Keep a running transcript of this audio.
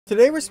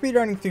Today we're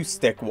speedrunning through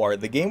Stick War,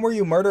 the game where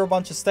you murder a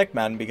bunch of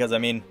stickmen because, I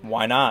mean,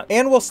 why not?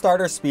 And we'll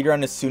start our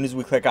speedrun as soon as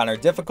we click on our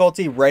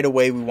difficulty. Right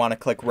away, we want to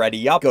click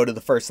ready up, go to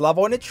the first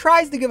level, and it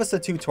tries to give us a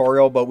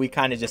tutorial, but we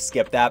kind of just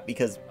skip that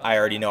because I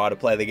already know how to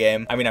play the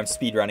game. I mean, I'm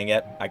speedrunning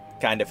it. I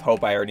kind of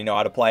hope I already know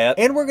how to play it.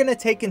 And we're going to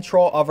take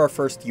control of our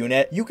first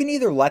unit. You can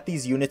either let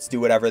these units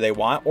do whatever they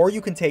want, or you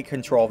can take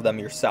control of them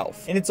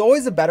yourself. And it's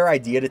always a better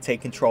idea to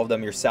take control of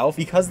them yourself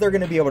because they're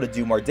going to be able to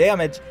do more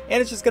damage, and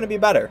it's just going to be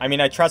better. I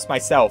mean, I trust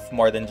myself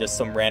more than just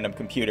some random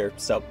computer,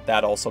 so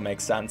that also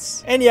makes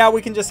sense. And yeah,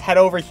 we can just head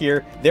over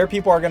here. Their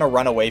people are going to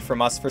run away from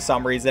us for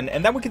some reason,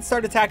 and then we can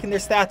start attacking their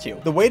statue.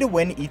 The way to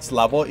win each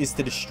level is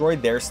to destroy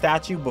their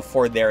statue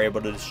before they're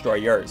able to destroy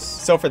yours.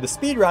 So for the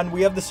speed run,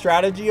 we have the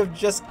strategy of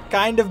just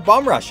kind of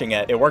bum rushing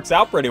it. It works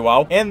out pretty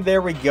well. And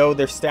there we go.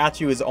 Their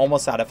statue is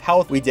almost out of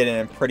health. We did it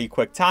in pretty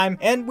quick time,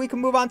 and we can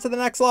move on to the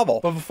next level.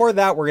 But before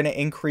that, we're going to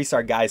increase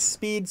our guys'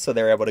 speed so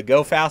they're able to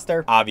go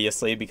faster,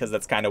 obviously, because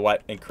that's kind of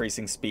what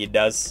increasing speed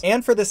does.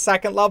 And for the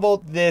second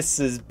level, this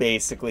is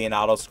basically an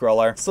auto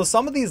scroller. So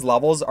some of these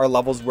levels are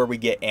levels where we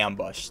get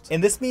ambushed,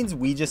 and this means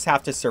we just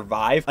have to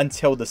survive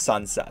until the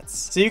sun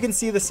sets. So you can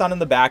see the sun in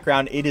the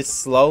background. It is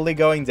slowly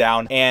going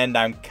down, and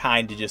I'm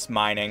kind of just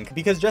mining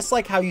because just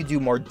like how you do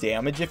more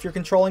damage if you're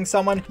controlling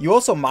someone, you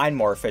also mine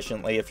more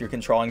efficiently if you're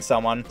controlling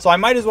someone. So I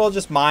might as well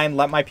just mine,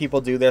 let my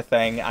people do their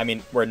thing. I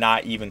mean, we're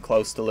not even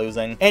close to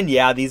losing. And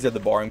yeah, these are the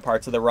boring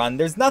parts of the run.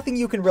 There's nothing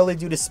you can really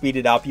do to speed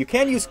it up. You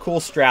can use cool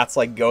strats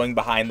like going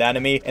behind the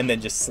enemy and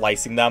then just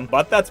slicing them,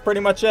 but that's pretty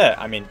much it.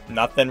 I mean,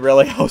 nothing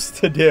really else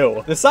to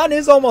do. The sun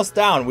is almost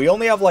down. We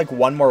only have like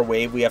one more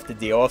wave we have to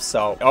deal with,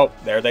 so oh,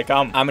 there they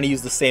come. I'm gonna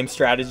use the same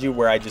strategy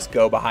where I just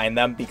go behind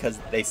them because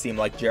they seem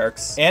like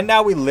jerks. And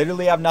now we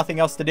literally have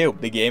nothing else to do.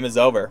 The game is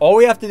over. All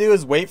we have to do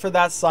is wait for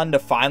that sun to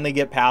finally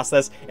get past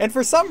us, and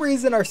for some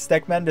reason our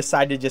stickmen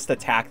decide to just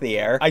attack the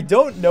air. I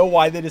don't know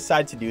why they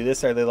decide to do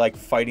this. Are they like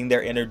fighting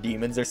their inner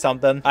demons or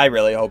something? I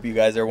really hope you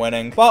guys are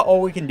winning, but all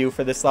we can do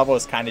for this level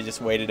is kind of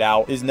just wait it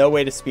out. There's no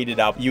way to speed it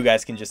up. You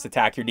guys can just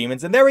attack your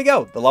demons, and there we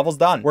go. The level's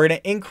done. We're going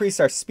to increase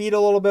our speed a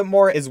little bit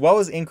more, as well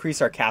as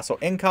increase our castle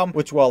income,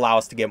 which will allow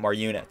us to get more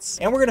units.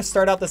 And we're going to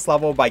start out this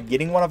level by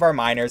getting one of our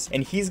miners,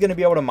 and he's going to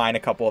be able to mine a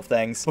couple of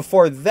things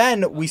before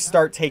then we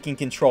start taking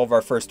control of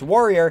our first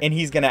warrior, and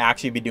he's going to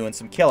actually be doing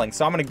some killing.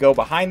 So I'm going to go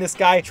behind this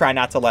guy, try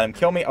not to let him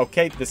kill me.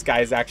 Okay, this guy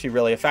is actually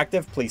really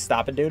effective. Please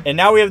stop it, dude. And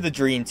now we have the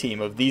dream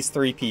team of these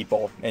three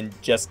people, and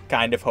just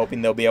kind of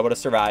hoping they'll be able to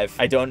survive.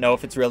 I don't know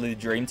if it's really the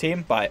dream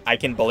team, but I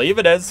can believe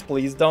it is.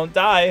 Please don't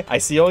die. I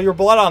see all your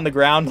blood on the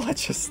ground.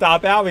 Let's just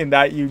stop having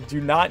that. You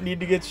do not need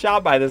to get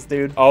shot by this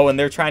dude. Oh, and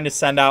they're trying to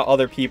send out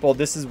other people.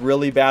 This is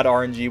really bad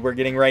RNG we're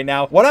getting right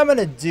now. What I'm going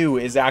to do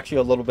is actually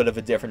a little bit of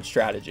a different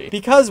strategy,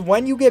 because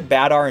when you get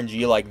bad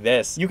RNG like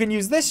this, you can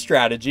use this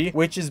strategy,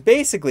 which is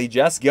basically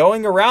just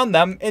going around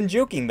them and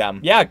juking them.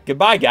 Yeah,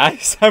 goodbye,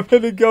 guys. I'm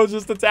going to go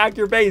just attack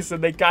your base,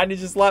 and they kind of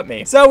just let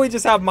me. So we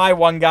just have my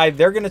one guy.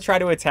 They're going to try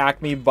to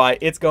attack me, but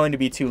it's going to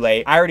be too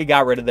late. I already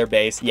got rid of their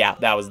base. Yeah,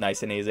 that was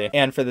nice and easy.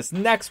 And for this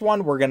next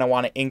one, we're going to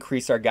want to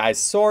increase our guy's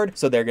sword,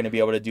 so they're going to be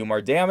able to do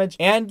more damage.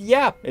 And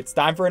yeah, it's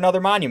time for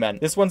another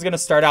monument. This one's going to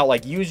start out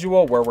like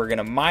usual, where we're going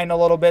to mine a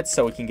little bit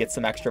so we can get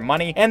some extra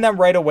money. And then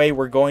right away,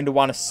 we're going to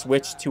want to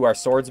switch to our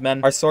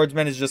swordsman. Our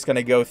swordsman is just going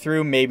to go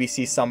through, maybe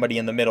see somebody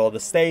in the middle of the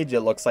stage.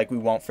 It looks like we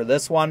won't for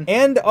this one.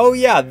 And oh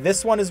yeah,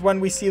 this one is when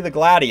we see the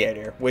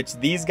gladiator, which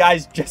these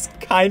guys just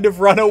kind of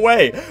run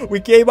away. We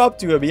came up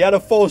to him. He had a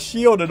full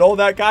shield and all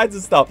that kinds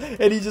of stuff,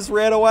 and he just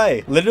ran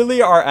away.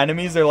 Literally, our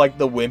enemies are like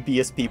the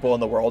wimpiest people in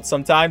the world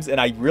sometimes, and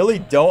I really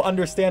don't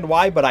understand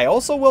why, but I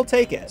also will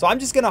take it. So I'm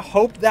just gonna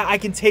hope that I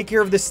can take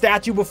care of the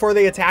statue before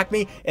they attack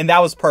me, and that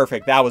was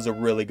perfect. That was a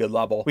really good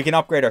level. We can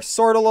upgrade our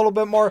sword a little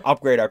bit more,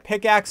 upgrade our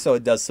pickaxe so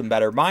it does some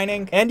better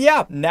mining, and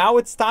yeah, now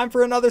it's time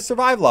for another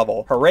survive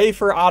level. Hooray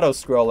for auto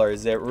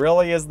scrollers. It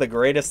really is the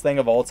greatest thing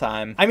of all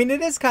time. I mean,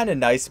 it is kind of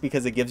nice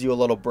because it gives you a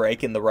little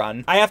break in the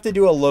run. I have to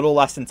do a little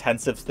less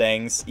intensive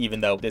things,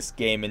 even though this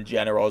game in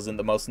general isn't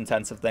the most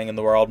intensive thing in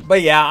the world.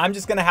 But yeah, I'm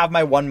just gonna have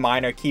my one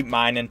miner keep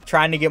mining,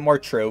 trying to get more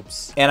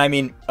troops. And I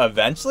mean,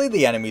 eventually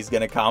the enemy's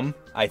gonna come.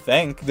 I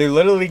think they're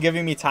literally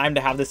giving me time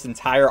to have this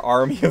entire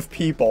army of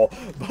people,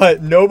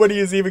 but nobody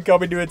is even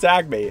coming to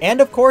attack me.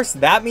 And of course,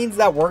 that means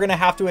that we're gonna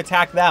have to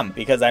attack them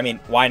because, I mean,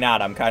 why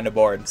not? I'm kind of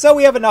bored. So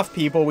we have enough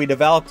people. We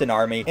developed an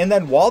army, and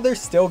then while they're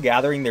still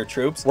gathering their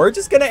troops, we're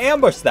just gonna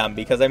ambush them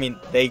because, I mean,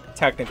 they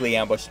technically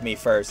ambushed me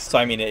first. So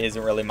I mean, it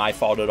isn't really my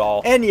fault at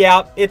all. And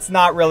yeah, it's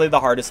not really the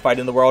hardest fight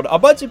in the world. A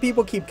bunch of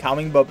people keep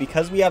coming, but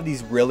because we have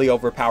these really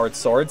overpowered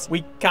swords,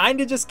 we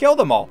kind of just kill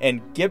them all and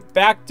get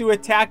back to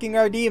attacking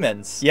our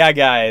demons. Yeah,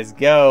 guys,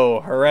 go.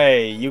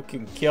 Hooray. You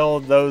can kill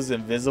those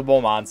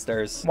invisible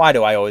monsters. Why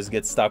do I always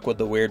get stuck with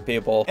the weird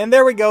people? And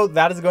there we go.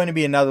 That is going to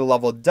be another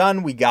level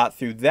done. We got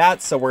through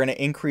that, so we're going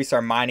to increase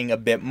our mining a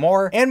bit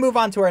more and move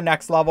on to our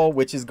next level,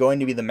 which is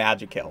going to be the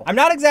magic hill. I'm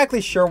not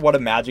exactly sure what a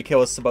magic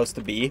hill is supposed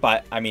to be,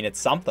 but I mean,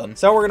 it's something.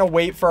 So we're going to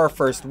wait for our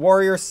first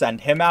warrior,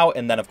 send him out,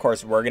 and then of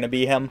course we're going to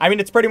be him. I mean,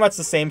 it's pretty much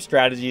the same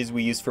strategy as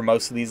we use for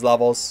most of these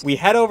levels. We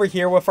head over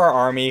here with our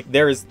army.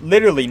 There is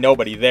literally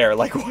nobody there.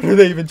 Like, what are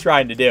they even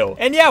trying to do?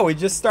 And yeah, we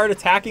just start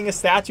attacking a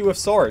statue with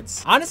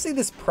swords. Honestly,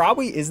 this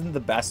probably isn't the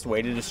best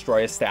way to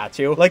destroy a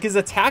statue. Like, is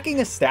attacking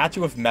a statue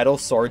with metal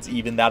swords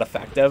even that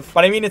effective?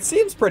 But I mean, it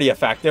seems pretty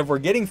effective. We're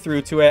getting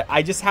through to it.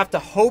 I just have to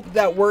hope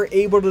that we're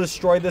able to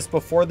destroy this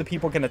before the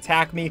people can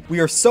attack me.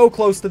 We are so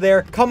close to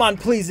there. Come on,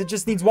 please. It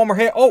just needs one more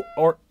hit. Oh,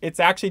 or it's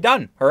actually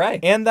done. Hooray.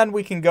 And then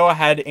we can go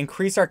ahead,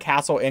 increase our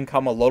castle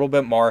income a little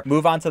bit more,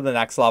 move on to the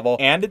next level.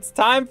 And it's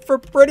time for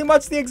pretty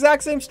much the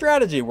exact same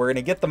strategy. We're going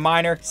to get the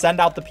miner, send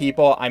out the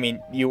people. I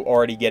mean, you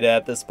already get it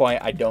at this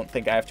point. I don't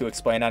think I have to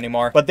explain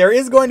anymore. But there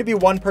is going to be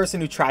one person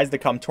who tries to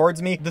come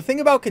towards me. The thing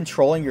about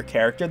controlling your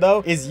character,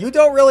 though, is you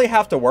don't really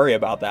have to worry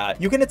about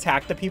that. You can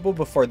attack the people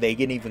before they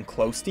get even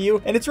close to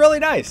you. And it's really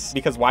nice,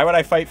 because why would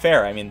I fight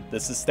fair? I mean,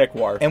 this is stick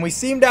war. And we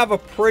seem to have a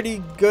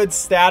pretty good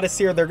status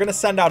here. They're going to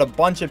send out a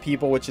bunch of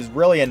people, which is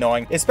really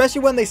annoying,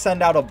 especially when they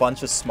send out a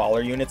bunch of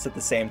smaller units at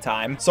the same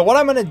time. So what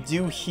I'm going to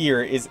do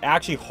here is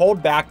actually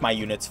hold back my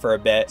units for a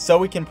bit so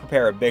we can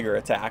prepare a bigger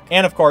attack.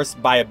 And of course,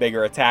 by a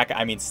bigger attack,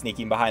 I mean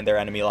sneaking behind their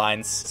enemy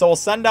lines. So we'll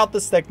send out the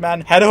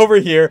stickmen, head over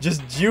here,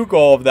 just juke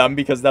all of them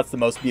because that's the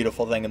most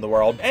beautiful thing in the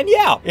world. And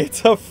yeah,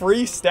 it's a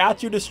free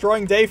statue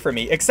destroying day for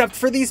me, except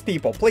for these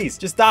people. Please,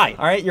 just die.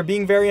 All right, you're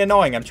being very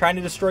annoying. I'm trying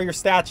to destroy your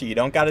statue. You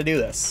don't got to do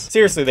this.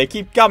 Seriously, they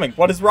keep coming.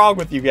 What is wrong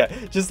with you guys?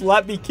 Just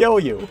let me kill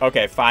you.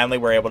 Okay, finally,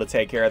 we're able to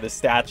take care of this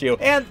statue.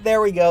 And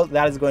there we go.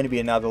 That is going to be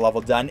another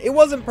level done. It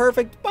wasn't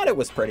perfect, but it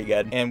was pretty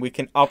good. And we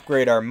can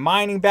upgrade our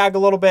mining bag a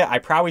little bit. I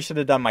probably should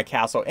have done my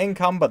castle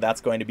income, but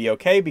that's going to be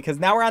okay because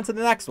now we're on to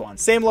the next one.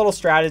 Same little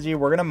strategy.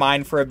 We're going to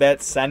mine for a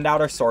bit, send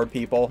out our sword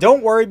people.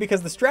 Don't worry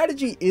because the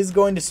strategy is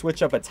going to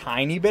switch up a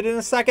tiny bit in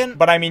a second,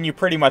 but I mean, you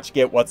pretty much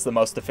get what's the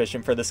most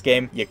efficient for this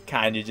game. You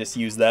kind of just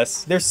use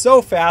this. They're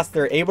so fast.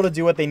 They're able to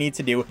do what they need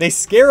to do. They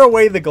scare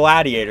away the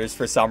gladiators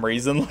for some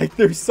reason. Like,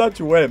 they're such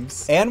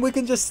wimps. And we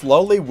can just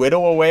slowly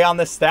whittle away on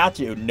this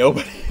statue.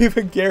 Nobody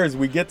even cares.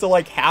 We get to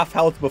like half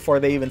health before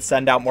they even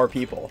send out more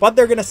people. But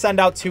they're going to send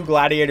out 2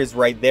 gladiators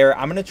right there.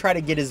 I'm going to try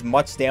to get as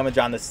much damage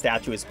on this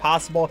statue as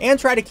possible and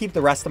try to keep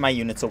the rest of my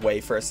units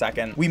away for a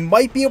second. We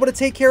might be able to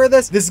take care of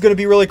this. This is going to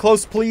be really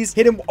close. Please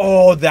hit him.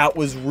 Oh, that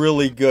was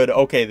really good.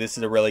 Okay, this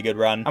is a really good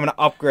run. I'm going to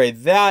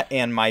upgrade that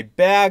and my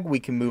bag. We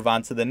can move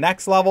on to the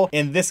next level,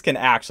 and this can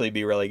actually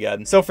be really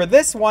good. So for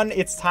this one,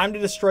 it's time to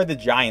destroy the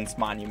Giants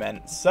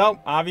Monument. So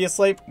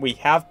obviously, we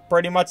have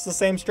pretty much the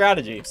same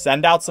strategy.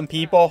 Send out some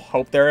people,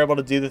 hope they're able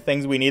to do the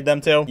things we need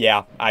them to.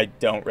 Yeah, I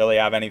don't really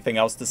have anything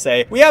else to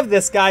say. We have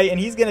this guy, and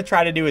he's going to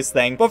try to do his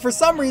thing, but for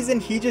some reason,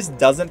 he just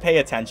doesn't pay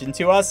attention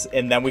to us,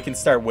 and then we can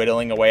start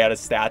whittling away at a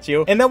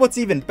statue. And then what's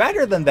even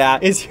better than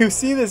that is you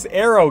see this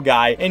arrow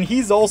guy, and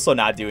he's also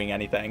not doing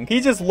anything. He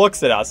just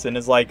looks at us and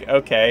is like,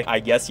 okay, I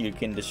guess you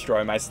can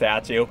destroy my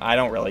statue. I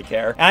don't really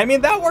care. And I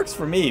mean, that works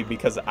for me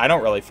because I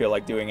don't really feel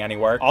like doing any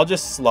work. I'll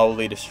just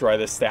slowly destroy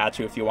this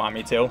statue if you want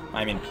me to.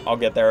 I mean, I'll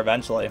get there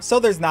eventually. So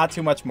there's not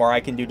too much more I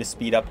can do to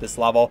speed up this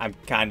level. I'm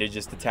kind of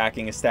just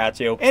attacking a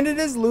statue, and it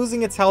is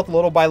losing its health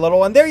little by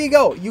little. And there you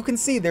go. You can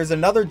see there's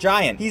another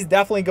giant. He's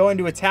definitely going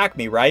to attack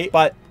me, right?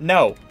 But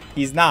no.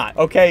 He's not.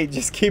 Okay,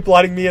 just keep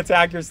letting me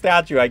attack your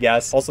statue, I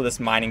guess. Also, this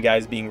mining guy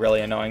is being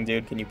really annoying,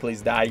 dude. Can you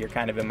please die? You're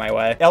kind of in my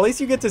way. At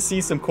least you get to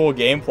see some cool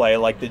gameplay,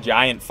 like the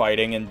giant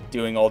fighting and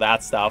doing all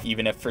that stuff,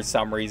 even if for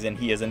some reason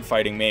he isn't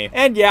fighting me.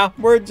 And yeah,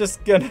 we're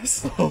just gonna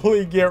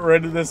slowly get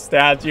rid of this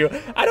statue.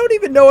 I don't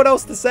even know what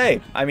else to say.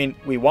 I mean,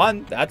 we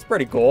won. That's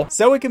pretty cool.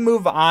 So we can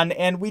move on,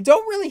 and we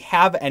don't really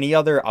have any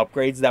other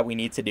upgrades that we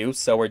need to do,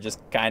 so we're just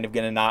kind of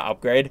gonna not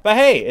upgrade. But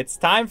hey, it's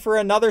time for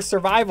another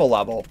survival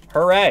level.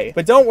 Hooray.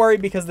 But don't worry,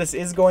 because this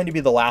is going to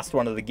be the last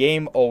one of the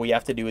game. All we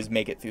have to do is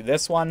make it through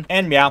this one.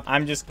 And yeah,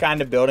 I'm just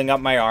kind of building up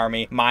my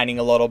army, mining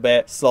a little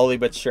bit, slowly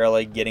but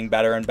surely getting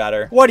better and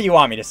better. What do you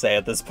want me to say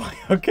at this point?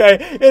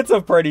 Okay, it's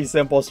a pretty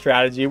simple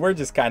strategy. We're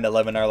just kind of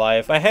living our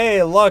life. But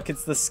hey, look,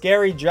 it's the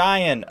scary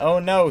giant. Oh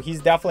no,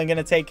 he's definitely going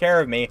to take care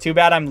of me. Too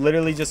bad I'm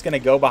literally just going to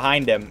go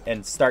behind him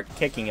and start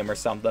kicking him or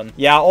something.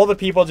 Yeah, all the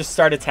people just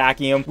start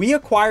attacking him. We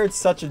acquired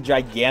such a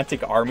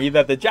gigantic army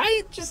that the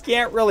giant just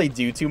can't really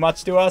do too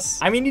much to us.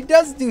 I mean, he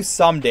does do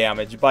some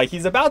damage, but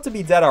he's about to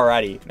be dead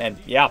already. And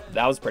yeah,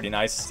 that was pretty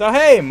nice. So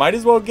hey, might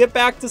as well get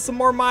back to some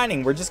more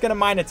mining. We're just gonna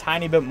mine a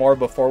tiny bit more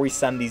before we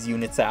send these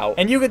units out.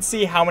 And you can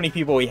see how many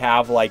people we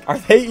have. Like, are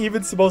they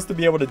even supposed to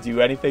be able to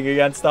do anything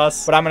against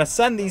us? But I'm gonna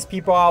send these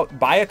people out,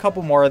 buy a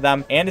couple more of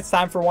them, and it's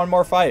time for one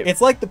more fight.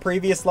 It's like the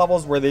previous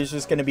levels where there's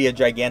just gonna be a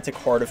gigantic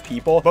horde of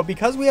people, but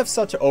because we have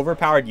such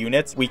overpowered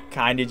units, we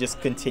kind of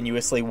just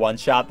continuously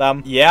one-shot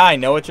them. Yeah, I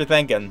know what you're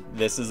thinking.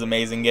 This is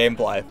amazing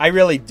gameplay. I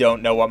really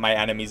don't know what my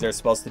enemies are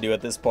supposed to do at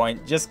this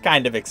point. just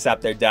kind of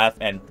accept their death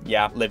and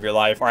yeah, live your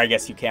life. Or I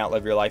guess you can't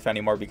live your life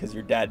anymore because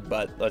you're dead,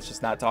 but let's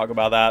just not talk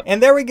about that.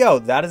 And there we go.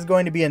 That is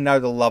going to be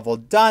another level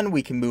done.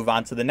 We can move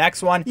on to the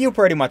next one. You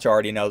pretty much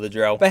already know the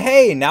drill. But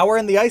hey, now we're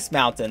in the ice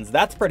mountains.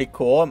 That's pretty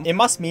cool. It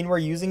must mean we're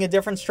using a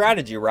different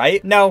strategy,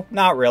 right? No,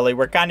 not really.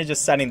 We're kind of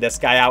just sending this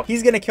guy out.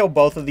 He's gonna kill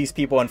both of these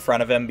people in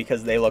front of him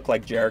because they look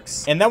like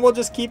jerks. And then we'll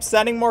just keep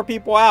sending more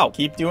people out.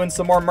 Keep doing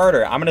some more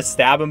murder. I'm gonna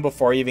stab him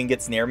before he even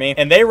gets near me.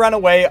 And they run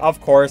away,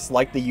 of course,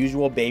 like the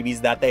usual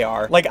babies that they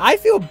are. Like, I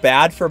feel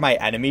bad for my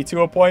enemy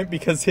to a point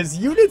because his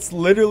units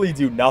literally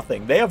do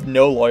nothing. They have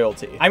no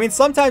loyalty. I mean,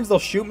 sometimes they'll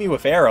shoot me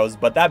with arrows,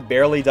 but that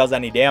barely does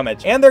any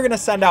damage. And they're gonna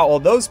send out all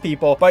those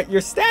people, but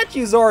your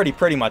statue's already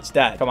pretty much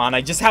dead. Come on,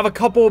 I just have a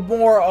couple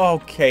more.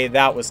 Okay,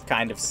 that was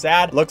kind of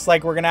sad. Looks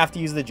like we're gonna have to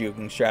use the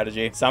juking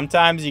strategy.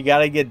 Sometimes you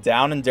gotta get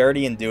down and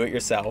dirty and do it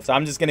yourself. So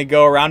I'm just gonna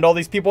go around all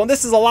these people, and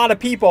this is a lot of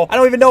people. I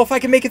don't even know if I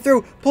can make it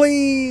through.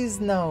 Please,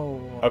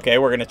 no. Okay,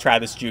 we're gonna try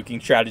this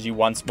juking strategy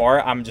once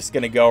more. I'm just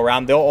gonna go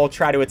around. They'll all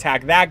try to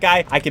attack that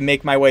guy. I can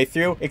make my way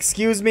through.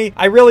 Excuse me,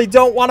 I really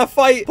don't want to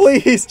fight.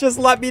 Please, just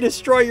let me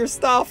destroy your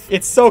stuff.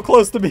 It's so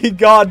close to being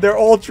gone. They're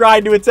all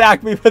trying to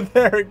attack me, but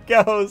there it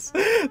goes.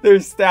 Their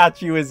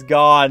statue is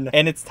gone.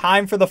 And it's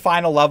time for the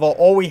final level.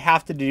 All we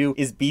have to do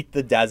is beat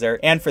the desert.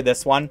 And for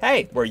this one,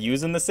 hey, we're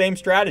using the same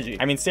strategy.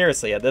 I mean,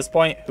 seriously, at this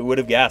point, who would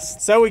have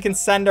guessed? So we can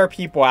send our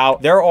people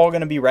out. They're all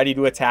going to be ready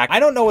to attack. I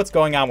don't know what's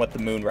going on with the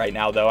moon right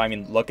now, though. I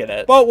mean, look at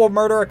it. But we'll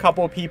murder a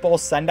couple of people,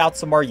 send out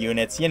some more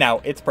units. You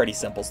know, it's pretty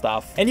simple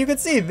stuff. And you can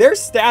see their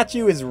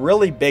statue is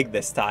really big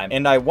this time.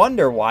 And I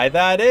wonder why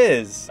that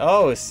is.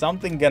 Oh, is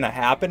something going to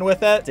happen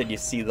with it? Did you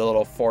see the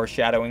little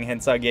foreshadowing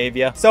hints I gave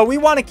you? So we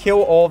want to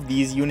kill all of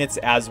these units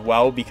as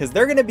well because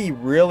they're going to be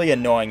really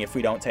annoying if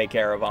we don't take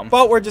care of them.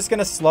 But we're just going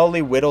to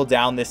slowly whittle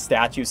down this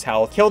statue's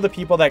health, kill the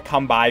people that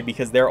come by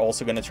because they're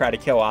also going to try to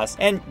kill us.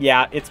 And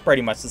yeah, it's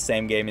pretty much the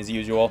same game as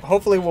usual.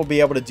 Hopefully we'll be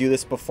able to do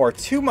this before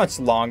too much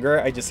longer.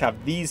 I just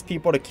have these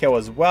people to kill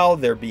as well.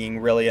 They're being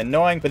really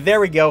annoying, but there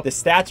we go. The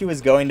statue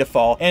is going to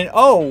fall. And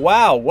oh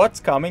wow, what's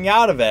coming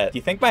out of it? Do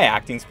you think my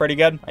acting's pretty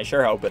good? I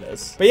sure hope it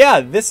is. But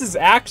yeah, this is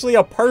actually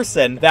a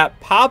person that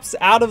pops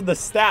out of the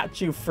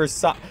statue for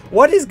some...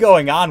 What is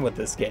going on with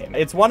this game?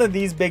 It's one of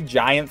these big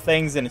giant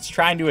things and it's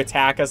trying to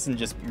attack us and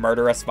just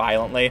murder us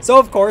violently. So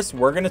of course,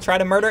 we're going to try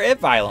to murder it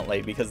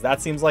violently because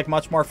that seems like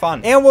much more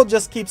fun. And we'll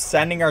just keep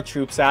sending our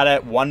troops at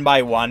it one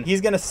by one.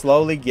 He's going to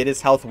slowly get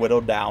his health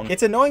whittled down.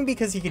 It's annoying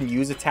because he can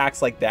use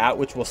attacks like that,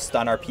 which will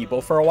stun our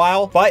people for a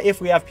while. But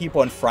if we have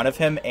people in front of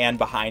him and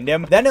behind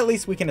him, then at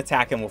least we can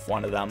attack him with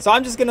one of them. So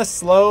I'm just going to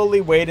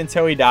slowly wait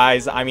until he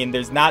dies. I mean,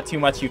 there's not too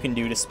much you can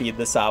do to speed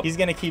this up. He's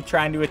going to keep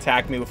trying to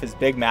attack me with his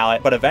big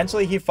mallet, but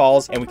eventually he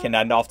falls and we can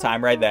end off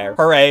time right there.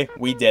 Hooray,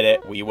 we did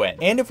it. We win.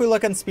 And if we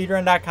look on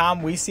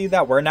speedrun.com, we see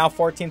that we're now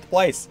 14th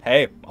place.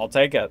 Hey, I'll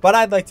take it. But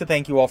I'd like to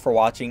thank you all for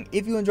watching.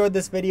 If you enjoyed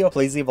this video,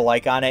 please leave a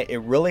like on it. It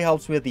really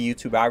helps me with the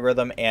YouTube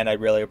algorithm and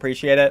I'd really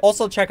appreciate it.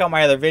 Also, check out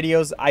my other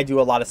videos. I do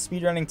a lot of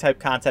speedrunning type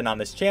content on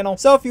this channel.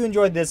 So if you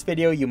enjoyed this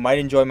video, you might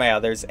enjoy my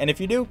others. And if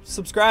you do,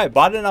 subscribe.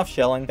 Bought enough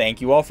shilling.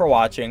 Thank you all for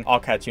watching. I'll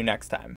catch you next time.